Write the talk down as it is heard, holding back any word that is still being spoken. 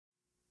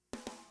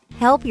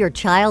Help your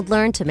child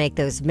learn to make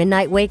those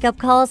midnight wake-up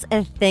calls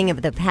a thing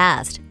of the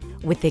past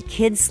with the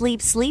Kids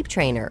Sleep Sleep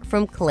Trainer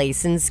from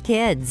Claessens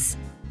Kids.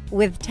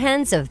 With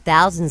tens of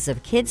thousands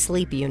of Kids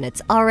Sleep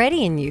units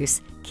already in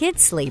use,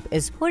 Kids Sleep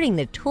is putting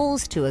the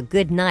tools to a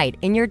good night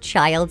in your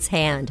child's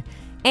hand,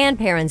 and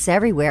parents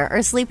everywhere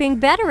are sleeping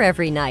better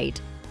every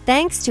night.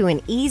 Thanks to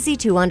an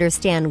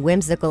easy-to-understand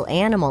whimsical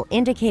animal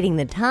indicating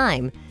the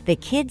time, the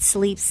Kids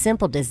Sleep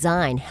simple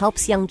design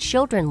helps young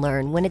children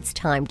learn when it's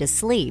time to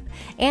sleep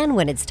and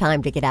when it's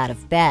time to get out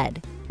of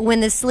bed. When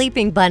the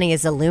sleeping bunny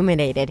is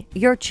illuminated,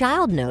 your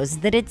child knows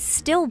that it's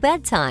still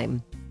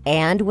bedtime.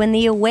 And when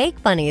the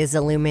awake bunny is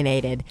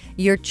illuminated,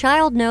 your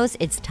child knows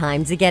it's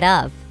time to get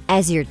up.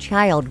 As your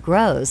child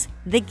grows,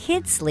 the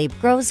Kids Sleep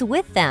grows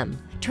with them,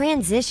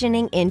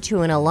 transitioning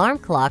into an alarm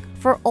clock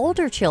for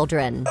older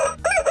children.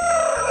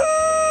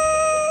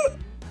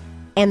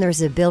 And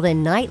there's a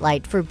built-in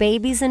nightlight for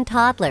babies and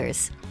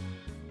toddlers.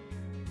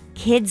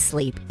 Kids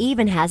Sleep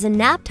even has a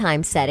nap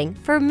time setting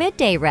for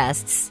midday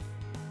rests.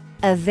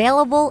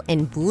 Available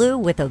in blue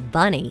with a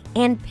bunny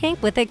and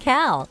pink with a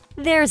cow,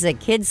 there's a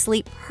Kids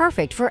Sleep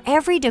perfect for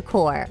every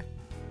decor.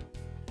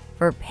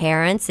 For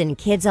parents and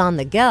kids on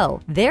the go,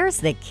 there's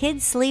the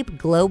Kids Sleep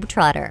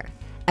Globetrotter,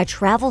 a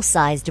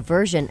travel-sized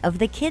version of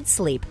the Kids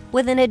Sleep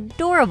with an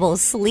adorable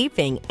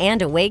sleeping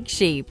and awake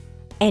sheep.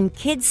 And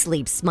Kids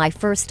Sleep's My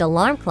First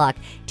Alarm Clock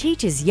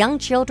teaches young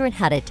children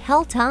how to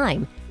tell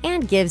time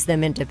and gives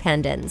them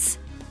independence.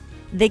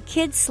 The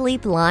Kids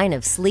Sleep line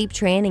of sleep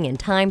training and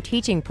time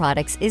teaching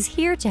products is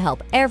here to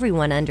help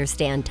everyone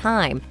understand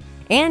time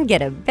and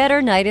get a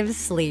better night of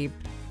sleep.